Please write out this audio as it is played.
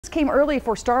This came early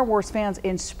for Star Wars fans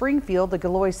in Springfield. The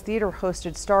Gillioz Theater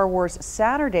hosted Star Wars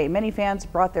Saturday. Many fans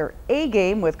brought their A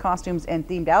game with costumes and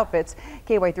themed outfits.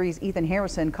 KY3's Ethan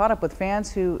Harrison caught up with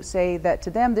fans who say that to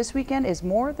them this weekend is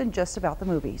more than just about the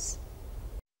movies.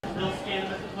 Still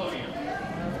stand at the podium.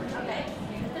 Okay.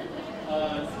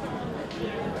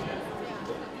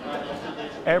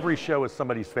 Every show is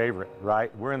somebody's favorite,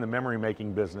 right? We're in the memory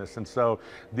making business, and so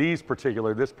this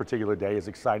particular day is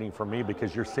exciting for me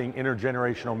because you're seeing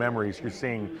intergenerational memories. You're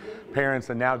seeing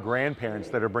parents and now grandparents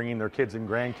that are bringing their kids and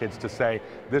grandkids to say,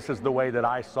 this is the way that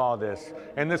I saw this.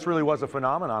 And this really was a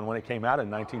phenomenon when it came out in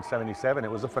 1977.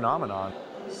 It was a phenomenon.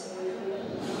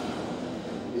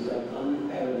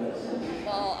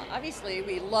 Well, obviously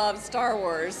we love Star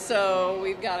Wars, so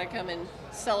we've got to come and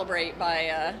celebrate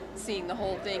by seeing the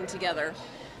whole thing together.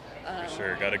 For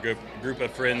sure, got a good group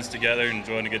of friends together and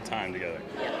enjoying a good time together.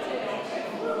 Yeah.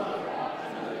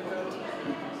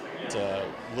 It's a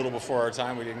little before our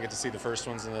time. We didn't get to see the first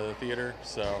ones in the theater,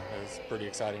 so it's pretty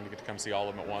exciting to get to come see all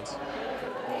of them at once.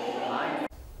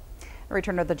 The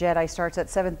Return of the Jedi starts at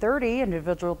 7:30.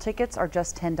 Individual tickets are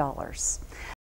just $10.